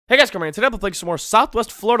Hey guys, come here. Today I'm playing some more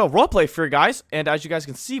Southwest Florida roleplay for you guys, and as you guys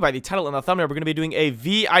can see by the title and the thumbnail, we're gonna be doing a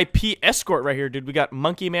VIP escort right here, dude. We got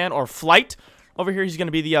Monkey Man or Flight over here. He's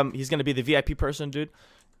gonna be the VIP person, dude.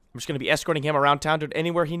 I'm just gonna be escorting him around town, dude.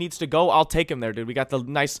 Anywhere he needs to go, I'll take him there, dude. We got the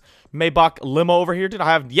nice Maybach limo over here, dude.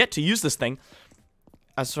 I have yet to use this thing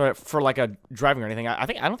as for like a driving or anything. I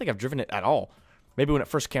don't think I've driven it at all. Maybe when it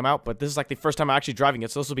first came out, but this is like the first time I'm actually driving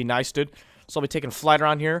it, so this will be nice, dude. So I'll be taking Flight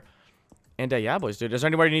around here. And yeah, boys, dude. Is there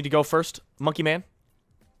anywhere you need to go first, Monkey Man?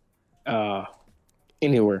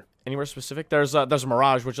 Anywhere. Anywhere specific? There's a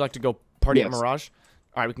Mirage. Would you like to go party at Yes. Mirage?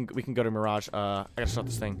 All right, we can go to Mirage. I gotta start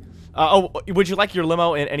this thing. Oh, would you like your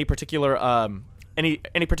limo in any particular any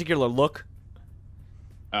particular look,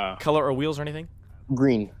 color or wheels or anything?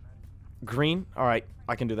 Green. Green. All right,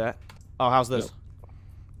 I can do that. Oh, how's this? Yep.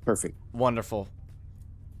 Perfect. Wonderful.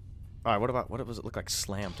 All right, what does it look like?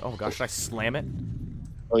 Slammed. Oh gosh, should I slam it?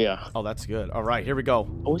 Oh yeah. Oh, that's good. All right, here we go.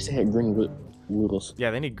 I wish they had green wheels.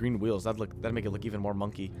 Yeah, they need green wheels. That'd make it look even more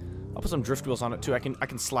monkey. I'll put some drift wheels on it too. I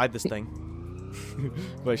can slide this thing.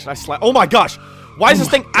 Wait, should I slide? Oh my gosh! Why is this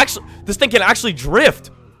thing actually? This thing can actually drift.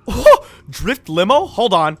 Drift limo?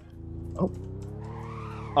 Hold on. Oh.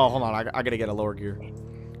 Oh, hold on. I gotta get a lower gear.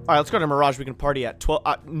 All right, let's go to Mirage. We can party at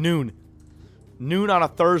noon. Noon on a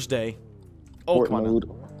Thursday. Oh, Port come on. mode.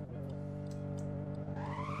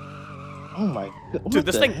 Oh my god. Dude,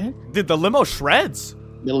 this thing, dude, the limo shreds.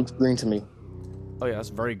 It looks green to me. Oh yeah, that's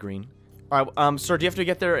very green. All right, sir, do you have to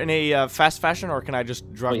get there in a fast fashion, or can I just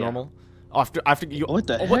drive normal? Oh, I have to. You, What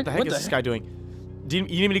the heck? What the heck is this guy doing? Do you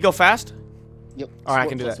need me to go fast? Yep. All right, I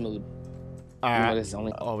can do that. Smooth. All right. It's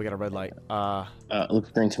only... Oh, we got a red light. it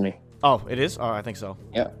looks green to me. Oh, it is? Oh, I think so.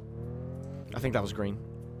 Yeah. I think that was green.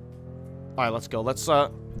 All right, let's go. Let's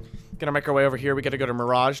gonna make our way over here. We gotta go to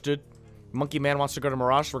Mirage, dude. Monkey Man wants to go to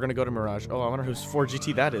Mirage. We're gonna go to Mirage. Oh, I wonder whose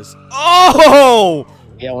 4GT that is. Oh!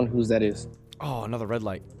 Yeah, I wonder whose that is. Oh, another red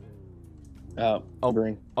light. Oh,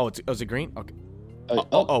 green. Oh, is it green? Okay.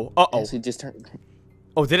 Oh. Yes, it just turned.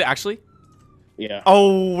 Oh, did it actually? Yeah.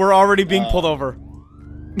 Oh, we're already being pulled over.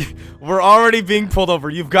 We're already being pulled over.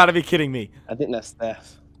 You've got to be kidding me. I think that's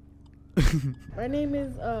theft. My name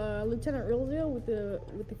is Lieutenant Rilzio with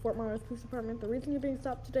the Fort Myers Police Department. The reason you're being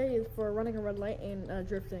stopped today is for running a red light and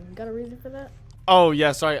drifting. Got a reason for that? Oh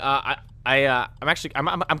yeah, sorry. I'm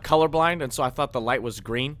colorblind, and so I thought the light was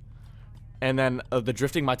green, and then the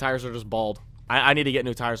drifting, my tires are just bald. I need to get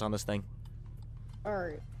new tires on this thing. All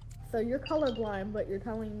right. So you're colorblind, but you're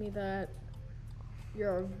telling me that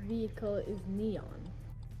your vehicle is neon.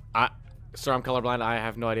 Sir, I'm colorblind. I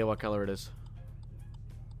have no idea what color it is.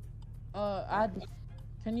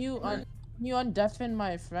 Can you undeafen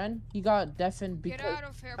my friend? He got deafened because. Get out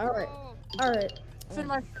of here, bro. All right. Deafen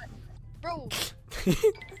my friend. Bro.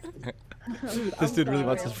 This dude really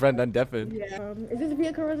wants his friend undeafened. Yeah. Is this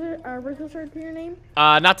vehicle registered to your name?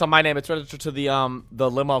 Not to my name. It's registered to the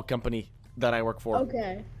limo company that I work for.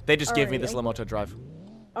 Okay. They just gave me this limo to drive.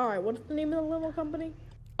 All right. What's the name of the limo company?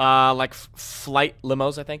 Like Flight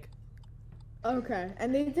Limos, I think. Okay.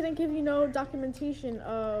 And they didn't give you no documentation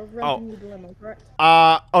of renting you the limo, correct?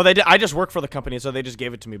 Oh, they did. I just work for the company, so they just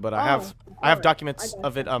gave it to me. But I have documents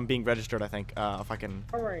of it being registered. I think if I can.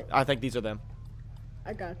 All right. I think these are them.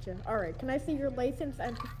 I gotcha. All right. Can I see your license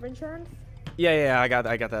and proof of insurance? Yeah, I got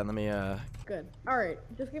that. Let me Good. All right.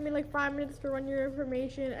 Just give me like 5 minutes to run your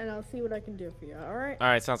information, and I'll see what I can do for you. All right. All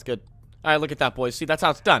right, sounds good. All right, look at that, boys. See, that's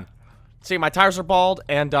how it's done. See, my tires are bald,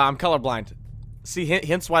 and I'm colorblind. See,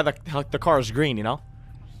 hence why the car is green. You know,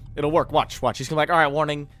 it'll work. Watch. He's gonna be like, all right,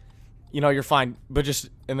 warning. You know, you're fine, but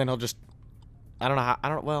and then he'll just. I don't know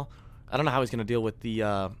how he's gonna deal with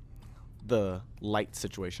the light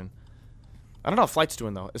situation. I don't know what Flight's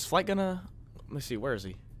doing though. Is Flight gonna? Let me see. Where is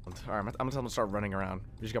he? All right, I'm gonna tell him to start running around.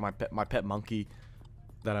 I just got my pet monkey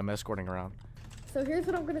that I'm escorting around. So here's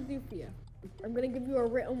what I'm gonna do for you. I'm gonna give you a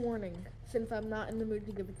written warning since I'm not in the mood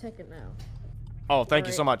to give a ticket now. Oh, thank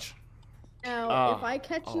you so much. Now, if I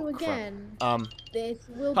catch you again, this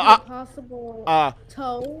will be a possible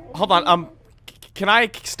tow. Hold on. Can I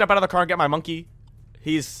step out of the car and get my monkey?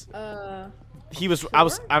 I'm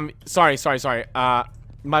sorry.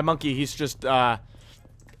 My monkey, he's just okay.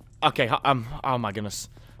 Oh my goodness.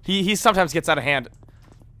 He sometimes gets out of hand.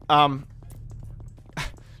 Yeah,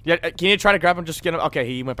 can you try to grab him? Just get him. Okay,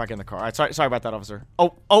 he went back in the car. All right, sorry about that, officer.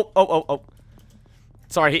 Oh.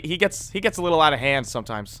 Sorry, he gets a little out of hand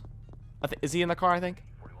sometimes. Is he in the car? I think.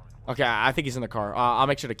 Okay, I think he's in the car. I'll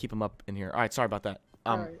make sure to keep him up in here. All right, sorry about that.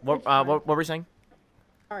 Right, what were you saying?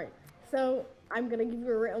 All right. So I'm gonna give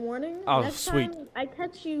you a written warning. Oh, Next sweet. time I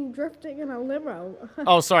catch you drifting in a limo.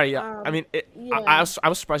 Oh, sorry. Yeah. I mean, yeah. I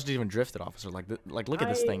was surprised you even drifted, officer. Like, look at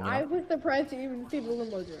this thing. You know? I was surprised you even see the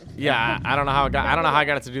limo drift. Yeah, I don't know how I don't know how I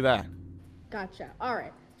got it to do that. Gotcha. All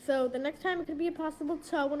right. So the next time it could be a possible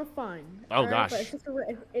tow and a fine. Oh, right? gosh. But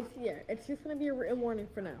it's just gonna be a written warning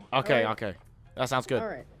for now. Okay, right? okay. That sounds good. All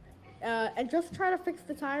right. And just try to fix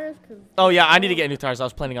the tires, cause. Oh yeah, I need to get new tires. I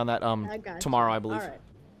was planning on that got tomorrow, you. I believe. All right.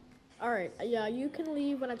 All right. Yeah, you can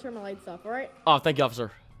leave when I turn my lights off. All right. Oh, thank you,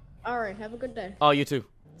 officer. All right. Have a good day. Oh, you too.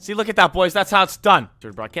 See, look at that, boys. That's how it's done.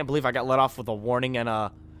 Dude, bro, I can't believe I got let off with a warning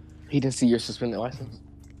and He didn't see your suspended license.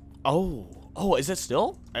 Oh, is it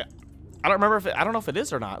still? I don't remember if I don't know if it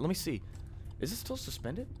is or not. Let me see. Is it still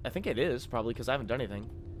suspended? I think it is, probably, because I haven't done anything.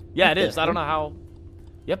 Yeah, it is. I don't know how.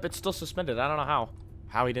 Yep, it's still suspended. I don't know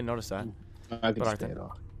how he didn't notice that. I can just pay it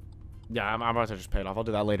off. Yeah, I'm about to just pay it off. I'll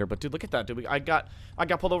do that later. But dude, look at that, dude. I got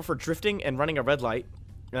pulled over for drifting and running a red light,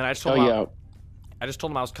 and I just told him I just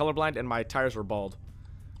told him I was colorblind and my tires were bald,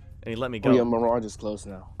 and he let me go. Oh yeah, Mirage is closed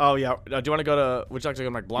now. Oh yeah. Do you want to go to? Would you like to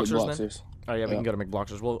go to McBloxers then? Oh yeah, we can Yeah. go to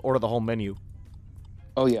McBloxers. We'll order the whole menu.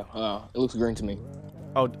 Oh yeah, it looks green to me.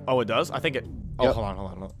 Oh, it does. I think it. Oh, Yep. hold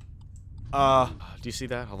on. Do you see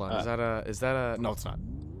that? Hold on. Is that a? No, it's not.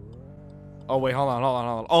 Oh wait, hold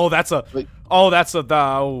on. Oh, that's a. Wait. Oh, that's a.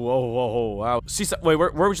 Wow. Seaside. Wait,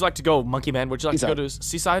 where would you like to go, Monkey Man? Would you like to go to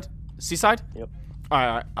Seaside? Seaside? Yep. All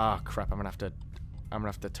right. Ah, crap. I'm gonna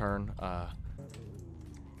have to turn.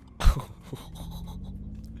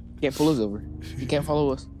 Can't pull us over. You can't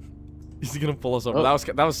follow us. He's gonna pull us over. Oh.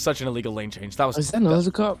 That was such an illegal lane change. That was. Is that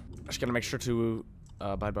another cop? I'm just gonna make sure to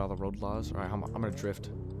abide by all the road laws. All right, I'm gonna drift.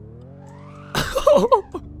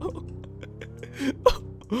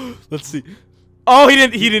 Let's see. Oh, he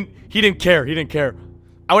didn't care.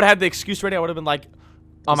 I would have had the excuse ready. I would have been like,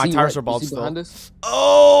 "Oh, my tires are bald still."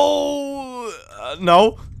 Oh,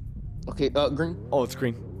 no. Okay, green. Oh, it's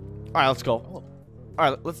green. All right, let's go. Oh.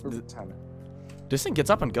 All right, let's. This thing gets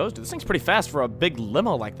up and goes, dude. This thing's pretty fast for a big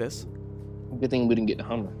limo like this. Good thing we didn't get the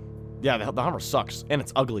Hummer. Yeah, the Hummer sucks, and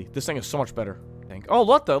it's ugly. This thing is so much better, I think. Oh,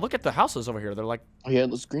 look at the houses over here. They're like. Oh yeah, it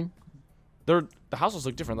looks green. The houses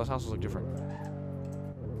look different. Those houses look different.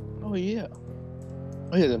 Oh yeah.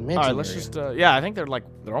 Oh yeah, the mansion. All right, let's area. just. Yeah, I think they're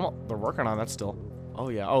working on that still. Oh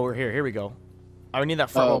yeah. Oh, we're here. Here we go. I need that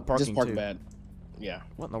front row parking just park too. bad. Yeah.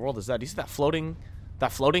 What in the world is that? Do you see that floating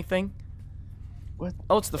thing? What?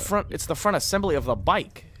 Oh, it's the front. It's the front assembly of the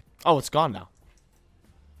bike. Oh, it's gone now.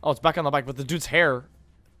 Oh, it's back on the bike, but the dude's hair.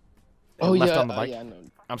 Left on the bike. Yeah, I know.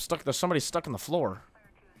 I'm stuck. There's somebody stuck in the floor.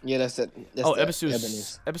 Yeah, that's it. Oh,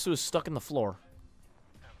 Ebisu is stuck in the floor.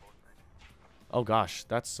 Oh gosh,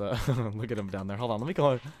 that's look at him down there. Hold on, let me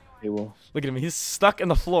go. Hey, well. Look at him. He's stuck in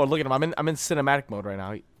the floor. Look at him. I'm in cinematic mode right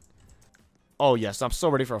now. Oh yes, I'm so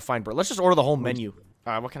ready for a fine bird. Let's just order the whole menu.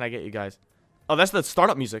 All right, what can I get you guys? Oh, that's the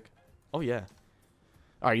startup music. Oh yeah.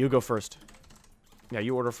 All right, you go first. Yeah,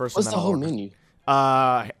 you order first. What's and the then whole I'll order.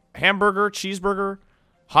 menu? Hamburger, cheeseburger,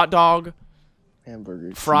 hot dog,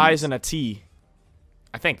 Hamburger, fries, cheese. and a tea.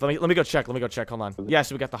 I think. Let me go check. Hold on. Yeah,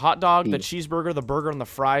 so we got the hot dog, the cheeseburger, the burger, and the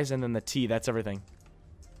fries, and then the tea. That's everything.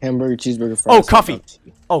 Hamburger, cheeseburger, fries. Oh, coffee.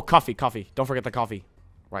 Oh, coffee. Don't forget the coffee.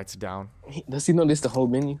 Writes it down. Does he know this the whole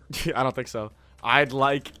menu? I don't think so. I'll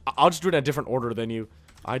just do it in a different order than you.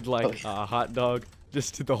 I'd like a hot dog.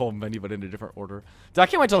 Just do the whole menu, but in a different order. Dude, I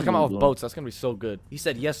can't wait till they come out with boats. That's gonna be so good. He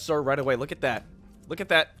said, "Yes, sir," right away. Look at that. Look at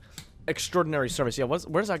that extraordinary service. Yeah,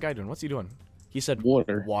 where's that guy doing? What's he doing? He said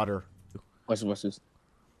Water. Water. Watch this.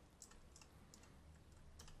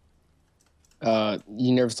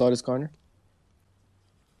 You never saw this corner?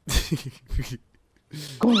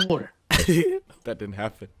 Go on, water. That didn't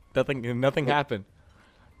happen. Nothing happened.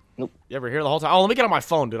 Nope. You ever hear the whole time? Oh, let me get on my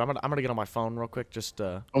phone, dude. I'm gonna get on my phone real quick. Just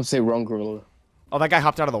I'm gonna say wrong gorilla. Oh, that guy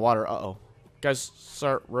hopped out of the water. Uh-oh. Guys,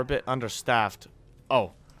 sir, we're a bit understaffed.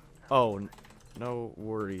 Oh, no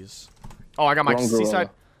worries. Oh, I got my seaside.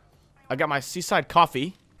 I got my seaside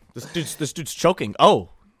coffee. This dude's choking. Oh.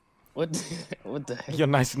 What the heck? Yo,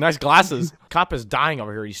 nice glasses. Cop is dying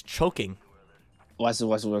over here. He's choking. Watch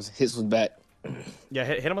this. Hits with bat. Yeah,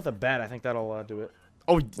 hit him with a bat. I think that'll do it.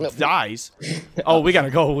 Oh, he dies. Oh, we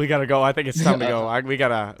gotta go. I think it's time to go. I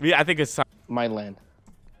think it's time. My land.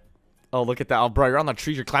 Oh, look at that. Oh, bro, you're on the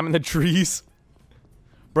trees. You're climbing the trees.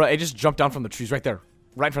 Bro, it just jumped down from the trees right there.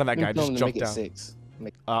 Right in front of that guy. Just jumped down.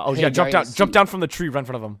 Oh, Hey, yeah, jump down. guys, Jump down from the tree right in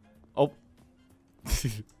front of him. Oh.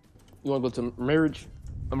 You wanna go to marriage?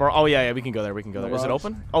 Oh, yeah, we can go there. Is it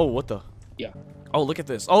open? Oh, what the? Yeah. Oh, look at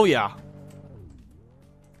this. Oh, yeah.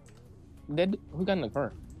 Who got in the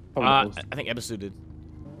car? I think Ebisu did.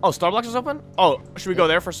 Oh, Starbucks is open? Oh, should we go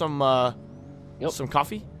there for some some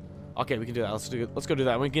coffee? Okay, we can do that. Let's go do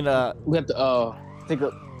that. We can We have to take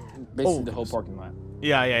up basically the whole parking lot.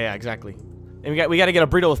 Yeah, exactly. And we got to get a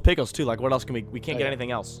burrito with pickles too. Like, what else can we can't get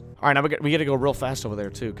anything else. All right, now we got to go real fast over there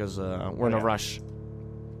too, cause we're in a rush.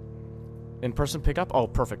 In-person pickup? Oh,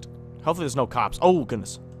 perfect. Hopefully there's no cops. Oh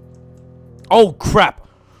goodness. Oh crap.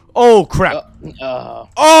 Oh crap. Oh.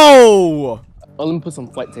 Oh, let me put some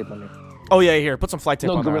flight tape on there. Oh yeah, here. Put some flight tape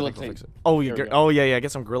on there. Gorilla tape. Oh, yeah.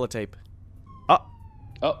 Get some Gorilla tape.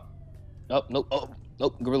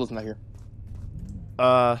 Nope. Gorilla's not here.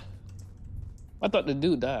 I thought the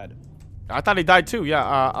dude died. I thought he died too. Yeah.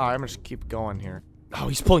 I'm gonna just keep going here. Oh,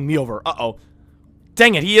 he's pulling me over. Uh-oh.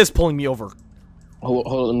 Dang it, he is pulling me over. Hold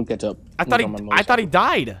on, let me catch up. I thought he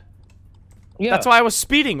died. Yeah. That's why I was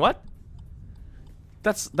speeding. What?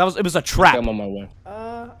 It was a trap. I'm on my way.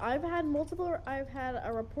 I've had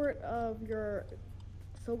a report of your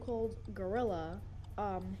so-called gorilla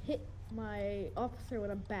hit my officer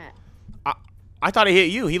with a bat. I thought he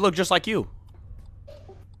hit you. He looked just like you.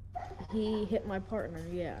 He hit my partner,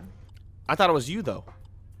 yeah. I thought it was you though.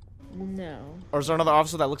 No. Or is there another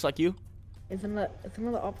officer that looks like you? It's another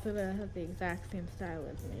officer that has the exact same style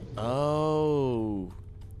as me. Oh.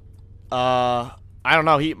 I don't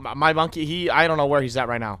know. My monkey. I don't know where he's at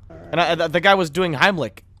right now. And the guy was doing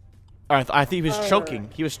Heimlich. I think he was choking.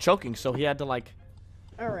 He was choking, so he had to like.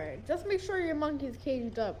 All right, just make sure your monkey's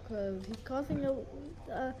caged up, cause he's causing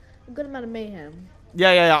a good amount of mayhem.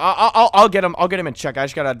 Yeah. I'll get him. I'll get him in check. I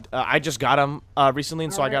just got him recently,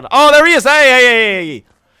 and so I got. Oh, there he is. Hey.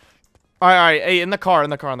 All right. Hey, in the car.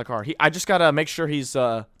 I just gotta make sure he's.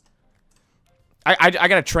 I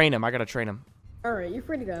gotta train him. All right, you're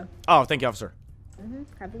free to go. Oh, thank you, officer.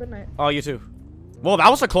 Have a good night. Oh, you too. Well, that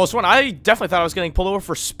was a close one. I definitely thought I was getting pulled over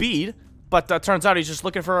for speed, but turns out he's just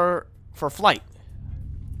looking for flight.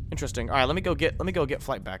 Interesting. All right, let me go get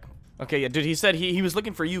flight back. Okay, yeah, dude. He said he was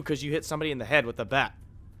looking for you because you hit somebody in the head with a bat.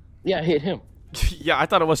 Yeah, I hit him. Yeah, I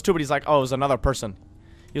thought it was too, but he's like, oh, it was another person.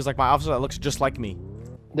 He was like, my officer that looks just like me.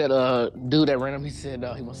 That dude that ran him, he said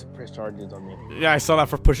he wants to press charges on me. Yeah, I saw that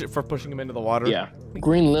for pushing him into the water. Yeah.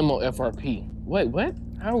 Green limo FRP. Wait, what?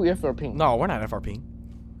 How are we FRP? No, we're not FRP.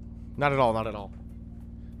 Not at all.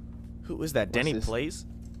 Who is that? Denny Plays?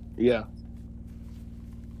 Yeah.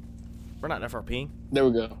 We're not FRP. There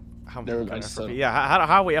we go. There we go. Yeah,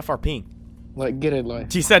 how are we FRP? Like, get it,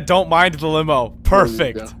 like. He said, "Don't mind the limo."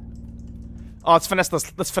 Perfect. Oh, let's finesse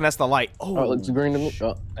the light. Oh, it's green to me.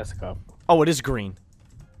 Oh, that's a cop. Oh, it is green.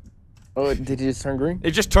 Oh, did it just turn green?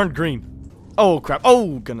 It just turned green. Oh crap!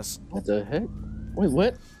 Oh goodness. What the heck? Wait,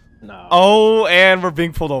 what? No. Oh, and we're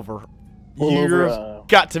being pulled over. You've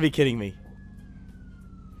got to be kidding me.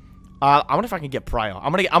 I wonder if I can get Prio.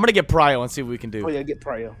 I'm gonna get Prio and see what we can do. Oh yeah, get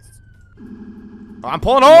Prio. I'm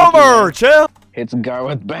pulling over. Chill. It's a guy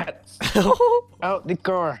with bats. Out the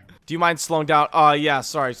car. Do you mind slowing down? Yeah.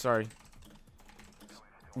 Sorry.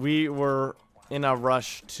 We were in a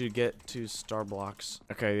rush to get to ROBLOX.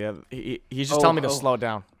 Okay. Yeah. He's just telling me to slow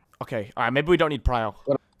down. Okay. All right. Maybe we don't need Prio.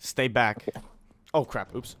 Stay back. Okay. Oh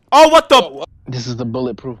crap. Oops. Oh, what the? This is the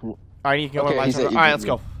bulletproof. All right. You can go. All right. Let's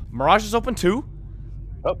go. Mirage is open too.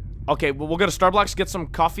 Oh. Okay. Well, we'll go to ROBLOX, get some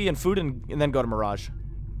coffee and food, and then go to Mirage.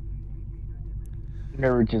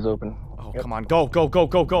 Marriage is open. Oh, come on. Go.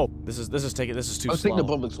 This is too slow. Let's take the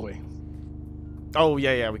public's way. Oh,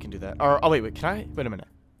 yeah, we can do that. Or, oh, wait, can I? Wait a minute.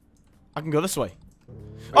 I can go this way.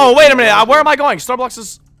 Oh, wait a minute. Where am I going? ROBLOX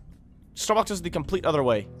is the complete other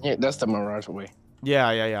way. Yeah, that's the Mirage way.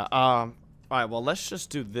 Yeah. All right, well, let's just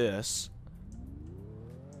do this.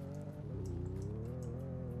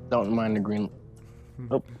 Don't mind the green.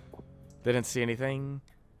 Nope. They didn't see anything.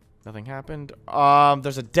 Nothing happened.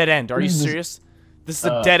 There's a dead end. Are you serious? This is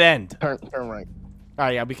a dead end. Turn right. All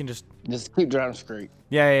right, yeah, we can just keep driving straight.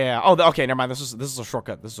 Yeah. Oh, okay, never mind. This is a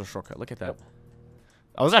shortcut. Look at that.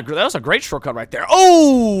 Oh, that was a great shortcut right there.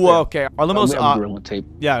 Oh, yeah. Okay. Our limo's Gorilla tape.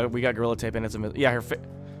 Yeah, we got Gorilla tape, and it's here.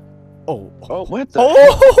 Oh, what the?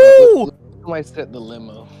 Oh, somebody set the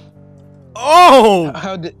limo. Oh,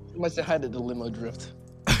 how did the limo drift?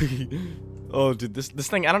 Oh, dude, this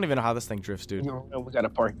thing. I don't even know how this thing drifts, dude. You know, we got to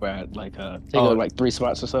park by like like 3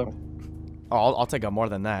 spots or so. Oh, I'll take up more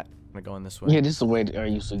than that. I'm gonna go in this way. Yeah, this is the way I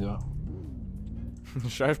used to go.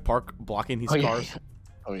 Should I just park blocking these cars? Yeah.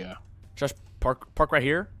 Oh yeah. Should I just park right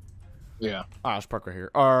here? Yeah. I'll just park right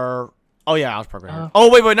here. Or oh yeah, I'll just park right here. Oh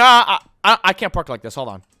wait, no, I can't park like this. Hold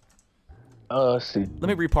on. Let's see. Let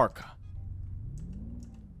me repark.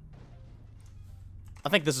 I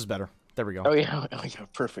think this is better. There we go. Oh yeah,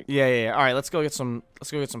 perfect. Yeah. All right, let's go get some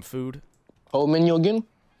food. Whole menu again?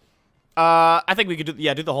 I think we could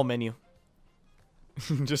do the whole menu.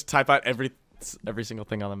 Just type out every single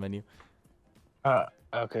thing on the menu.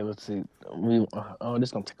 Okay, let's see. Oh, this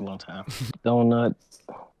is gonna take a long time. Donut.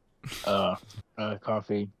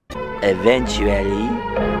 Coffee.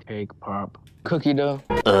 Eventually. Cake, pop, cookie dough.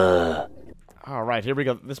 All right, here we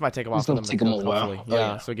go. This might take a while for them to cook, hopefully.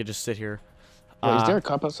 Yeah, so we could just sit here. Wait, is there a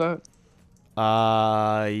cop outside?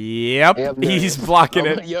 Yep. He's blocking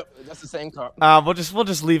it. Yep, that's the same cop. We'll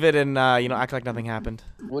just leave it and you know, act like nothing happened.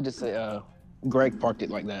 We'll just say Greg parked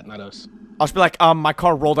it like that, not us. I'll just be like, my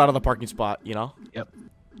car rolled out of the parking spot, you know? Yep.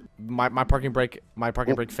 My parking brake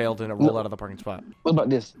failed and it rolled out of the parking spot. What about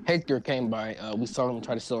this? Hector came by. We saw him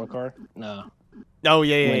try to steal our car. Nah. Oh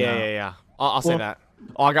yeah. I'll say that.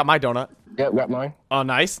 Oh, I got my donut. Yep, got mine. Oh,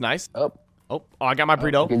 nice. Oh, I got my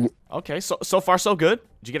burrito. Okay. Okay, so far so good.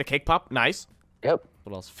 Did you get a cake pop? Nice. Yep.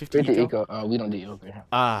 What else? 50 eco? We don't do eco here.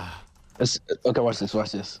 Okay, watch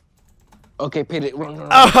this. Okay, pay it. Run.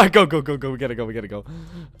 Go. We gotta go.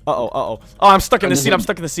 Uh-oh. Oh, I'm stuck in the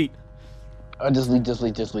seat. Just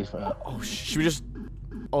leave. Oh, should we just...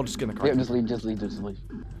 Oh, just get in the car. Yeah, just leave.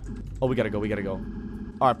 Oh, we gotta go.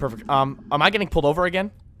 All right, perfect. Am I getting pulled over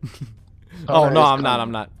again? Oh, no, I'm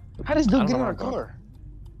not. How does dude get in our car?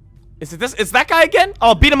 Is it this? It's that guy again?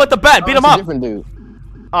 Oh, beat him at the bed. Beat him up. It's a different dude.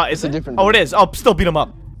 Is it? A different Oh, dude. it is. Oh, still beat him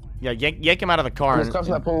up. Yeah, yank him out of the car. This cop's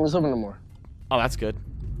not pulling us over no more. Oh, that's good.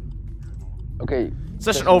 Okay.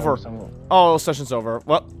 Session over. Oh, session's over.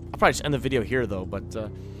 Well, I'll probably just end the video here, though, but...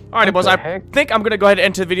 Alrighty, boys, I think I'm going to go ahead and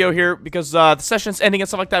end the video here because the session's ending and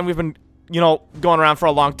stuff like that, and we've been, you know, going around for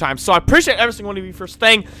a long time. So I appreciate every single one of you for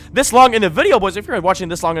staying this long in the video, boys. If you're watching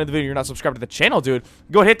this long in the video and you're not subscribed to the channel, dude,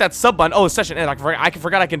 go ahead and hit that sub button. Oh, the session ended. I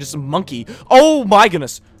forgot I can just monkey. Oh, my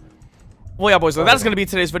goodness. Well, yeah, boys, so that is going to be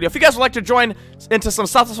today's video. If you guys would like to join into some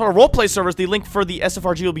Southwest Florida roleplay servers, the link for the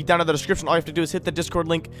SFRG will be down in the description. All you have to do is hit the Discord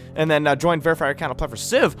link and then join, verify your account, apply for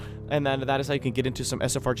Civ, and then that is how you can get into some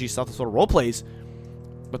SFRG Southwest Florida roleplays.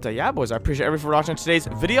 But yeah, boys, I appreciate everyone for watching today's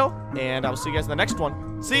video, and I will see you guys in the next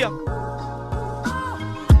one. See ya!